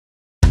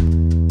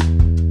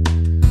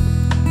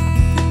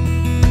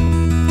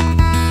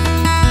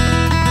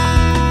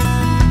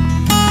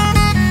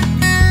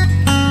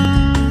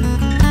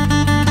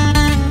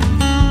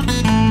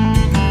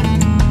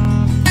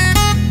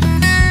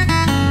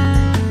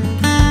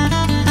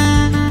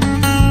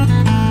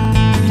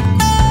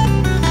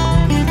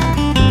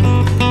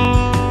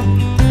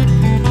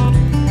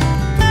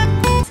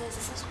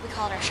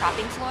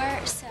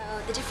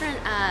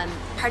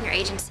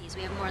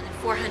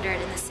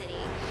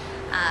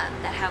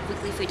that have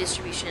weekly food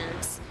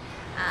distributions.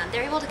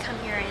 They're able to come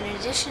here, and in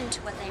addition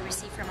to what they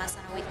receive from us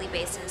on a weekly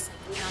basis,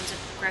 like pounds of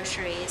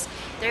groceries,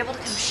 they're able to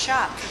come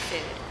shop for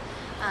food.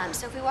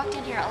 So if we walked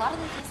in here, a lot of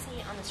the things you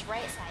see on this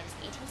right side is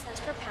 18 cents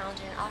per pound,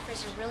 and it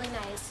offers a really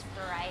nice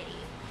variety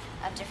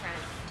of different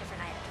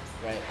items.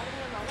 Right. And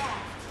then on the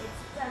left,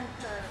 it's done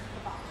per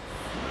the box.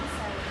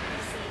 So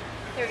you see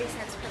 30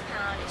 cents per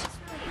pound. It just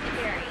really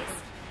varies.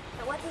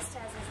 But what this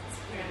does is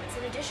it's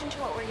in addition to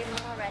what we're giving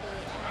them already,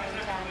 and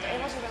they're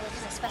able to really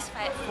kind of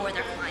specify it for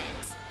their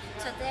clients.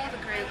 So if they have a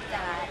group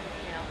that,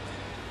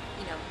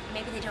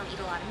 maybe they don't eat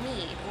a lot of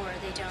meat, or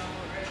they don't,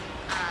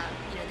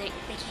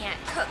 they can't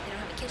cook, they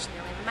don't have a kitchen,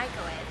 they don't have a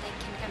microwave, they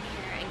can come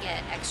here and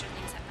get extra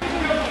things. Here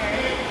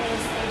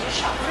is they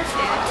just shop for food,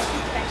 they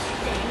pick up extra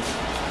things,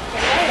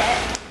 they write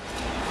it,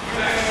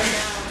 and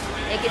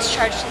then it gets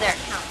charged to their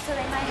account. So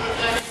they might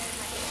have a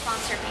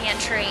sponsored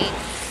pantry,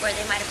 where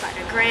they might have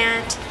gotten a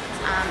grant.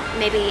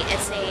 Maybe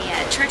it's a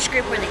church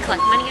group where they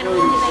collect money on a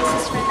weekly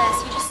basis for this.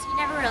 You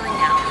never really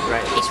know.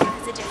 Right. Each one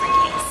is a different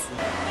case.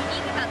 What's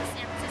unique about the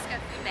San Francisco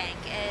Food Bank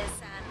is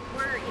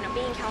we're,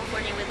 being in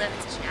California, we live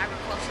in such an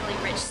agriculturally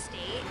rich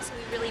state, so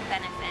we really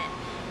benefit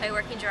by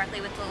working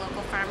directly with the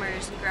local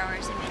farmers and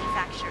growers and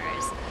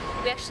manufacturers.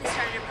 We actually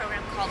started a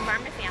program called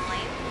Farm to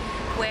Family,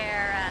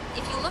 where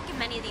if you look at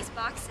many of these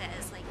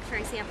boxes, like for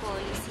example,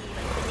 you see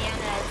like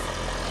bananas.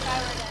 If I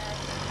were to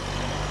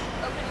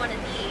open one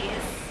of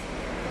these,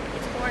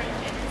 it's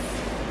oranges.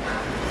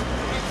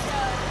 And so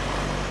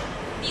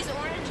these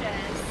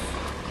oranges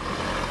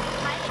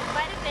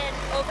might have been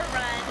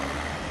overrun.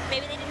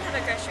 Maybe they didn't have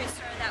a grocery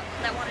store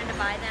that wanted to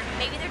buy them.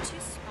 Maybe they're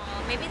too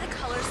small. Maybe the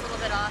color's a little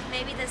bit off.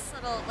 Maybe this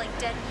little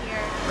dent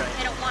here,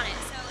 they don't want it.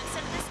 So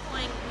instead of this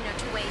going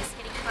to waste,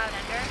 getting plowed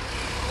under,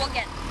 we'll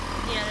get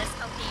this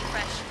healthy,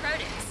 fresh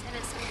produce, and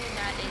it's something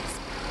that is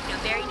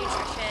very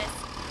nutritious,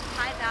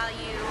 high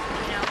value,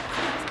 as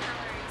far as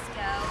calories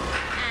go,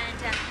 and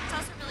it's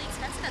also really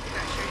expensive at the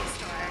grocery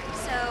store.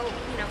 So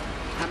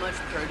how much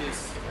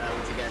produce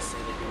would you guys say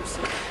that you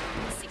receive?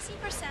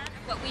 60%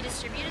 of what we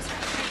distribute is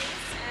fresh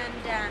produce,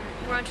 and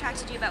we're on track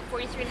to do about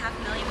 43.5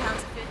 million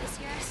pounds of food this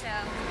year. So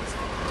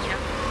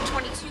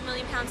 22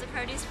 million pounds of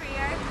produce per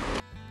year.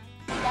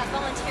 That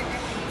volunteer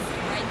group that you see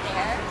right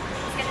there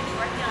is going to be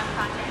working on a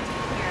project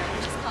here,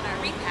 which is called our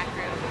repack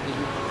group.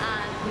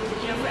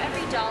 For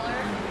every dollar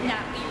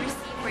that we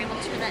receive, we're able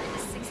to turn that into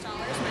 $6 worth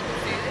of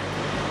food.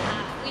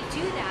 We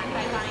do that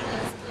by buying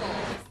these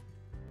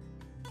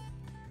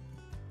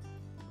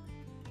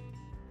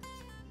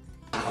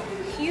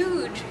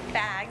huge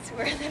bags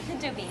worth of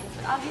pinto beans.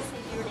 But obviously,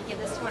 if you were to give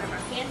this to one of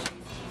our pantries,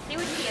 they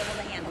wouldn't be able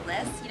to handle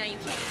this. You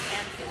can't just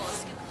hand people a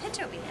scoop of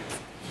pinto beans.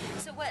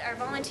 So what our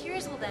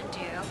volunteers will then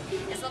do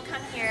is they'll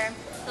come here,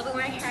 they'll be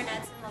wearing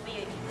hairnets, and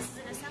this is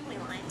an assembly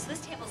line, so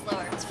this table's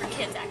lower, it's for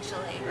kids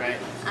actually. Right.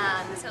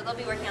 So they'll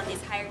be working on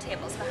these higher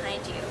tables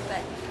behind you,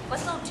 but what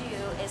they'll do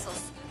is they'll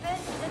scoop it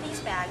into these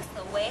bags,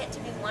 they'll weigh it to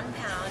be 1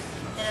 pound,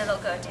 then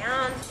it'll go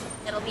down,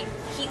 it'll be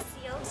heat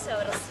sealed, so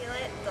it'll seal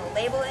it, they'll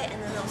label it,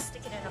 and then they'll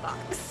stick it in a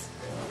box.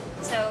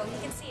 So you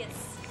can see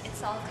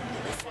it's all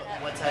completely set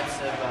up. What types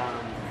of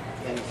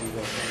things do you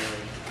guys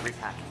generally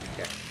repack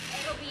here?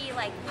 It'll be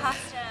like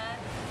pasta,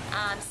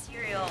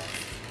 cereals,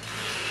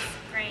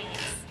 grains,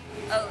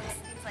 oats,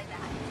 things like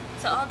that.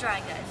 So all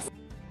dry goods.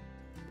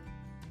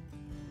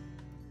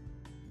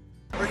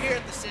 We're here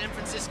at the San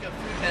Francisco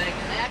Food Bank,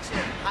 and they actually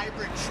have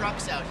hybrid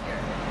trucks out here.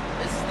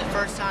 This is the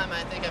first time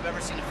I think I've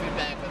ever seen a food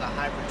bank with a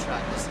hybrid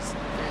truck. This is